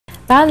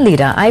Band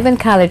leader Ivan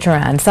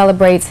Kalicharan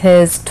celebrates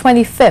his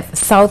 25th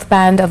South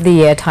Band of the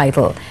Year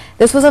title.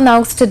 This was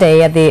announced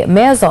today at the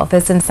Mayor's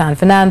office in San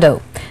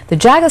Fernando. The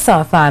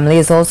Jaggessar family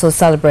is also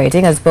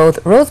celebrating as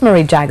both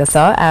Rosemary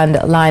Jaggessar and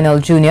Lionel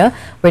Jr.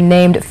 were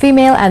named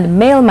Female and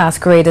Male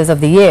Masqueraders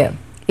of the Year.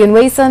 Ian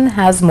Wason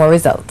has more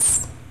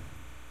results.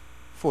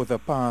 For the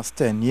past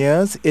 10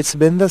 years, it's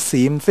been the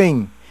same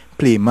thing.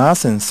 Play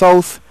mass in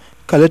South,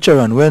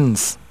 Kalicharan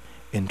wins.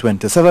 In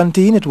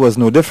 2017, it was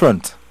no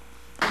different.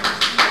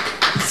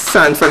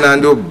 San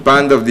Fernando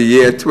Band of the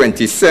Year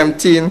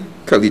 2017,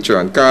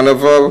 Kalicharan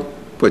Carnival,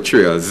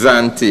 portrayal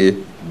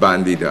Zante,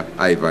 band leader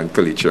Ivan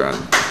Kalicharan.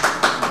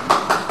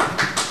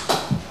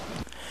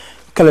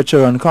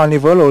 Kalicharan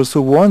Carnival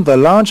also won the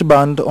large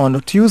band on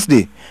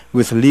Tuesday,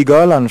 with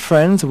Legal and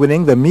Friends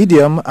winning the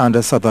medium and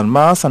the Southern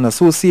Mass and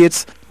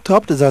Associates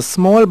topped the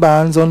small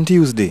bands on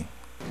Tuesday.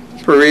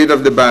 Parade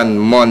of the band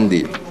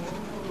Monday.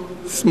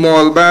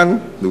 Small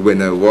band, the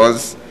winner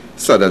was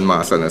Southern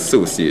Mass and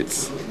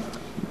Associates.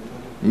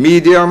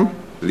 Medium,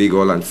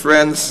 Legal and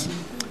Friends,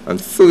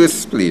 and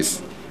first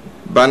place,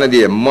 band of the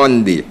year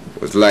Monday,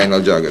 was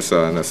Lionel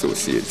Jaggessar and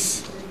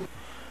Associates.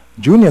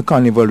 Junior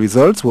Carnival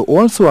results were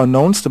also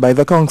announced by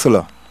the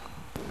councillor.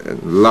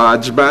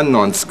 Large band,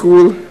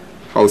 non-school,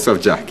 House of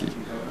Jackie.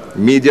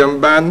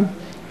 Medium band,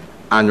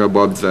 Annual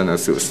Bobs and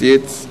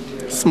Associates.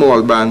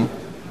 Small band,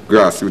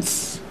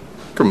 Grassroots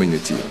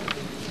Community.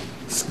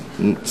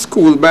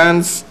 School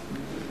bands,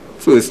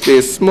 first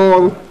place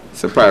small,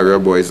 Superior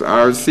Boys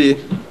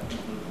RC.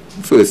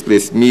 First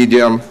place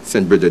medium,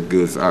 St. Bridget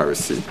Girls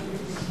RC.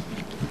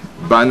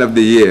 Band of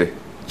the Year,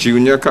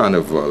 Junior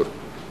Carnival.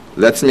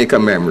 Let's Make a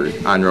Memory,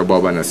 Annual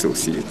Bob and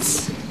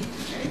Associates.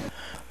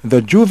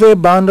 The Juve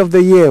Band of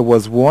the Year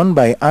was won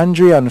by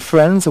Andre and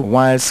Friends,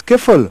 while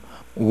Skiffle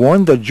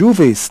won the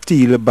Juve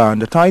Steel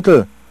Band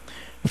title.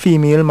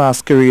 Female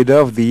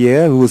Masquerader of the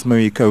Year,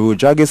 Rosemary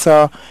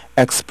Jaggessar,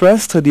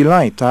 expressed her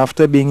delight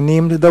after being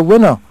named the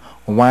winner,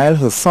 while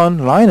her son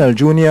Lionel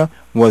Jr.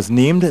 was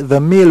named the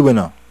male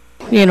winner.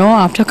 You know,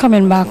 after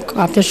coming back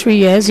after 3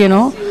 years, you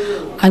know,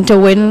 and to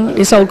win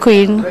the South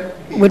Queen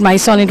with my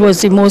son, it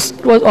was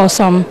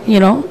awesome, you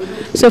know.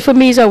 So for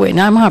me, it's a win.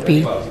 I'm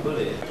happy.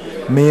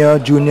 Mayor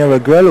Junior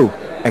Agrello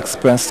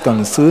expressed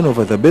concern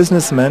over the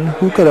businessmen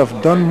who could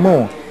have done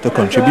more to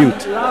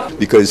contribute.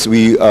 Because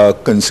we are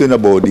concerned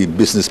about the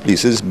business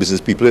places, business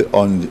people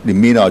on the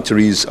main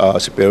arteries,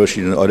 Superior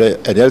Street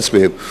and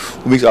elsewhere,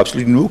 who makes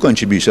absolutely no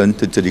contribution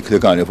to the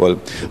carnival.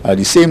 At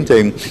the same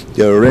time,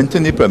 they are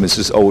renting the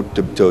premises out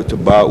to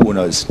bar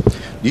owners.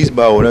 These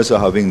bar owners are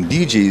having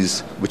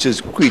DJs, which is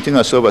creating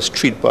a sort of a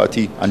street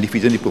party and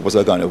defeating the purpose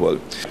of the carnival.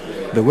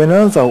 The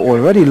winners are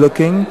already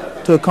looking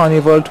to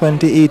Carnival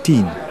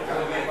 2018.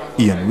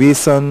 Ian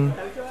Wason,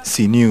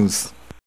 C News.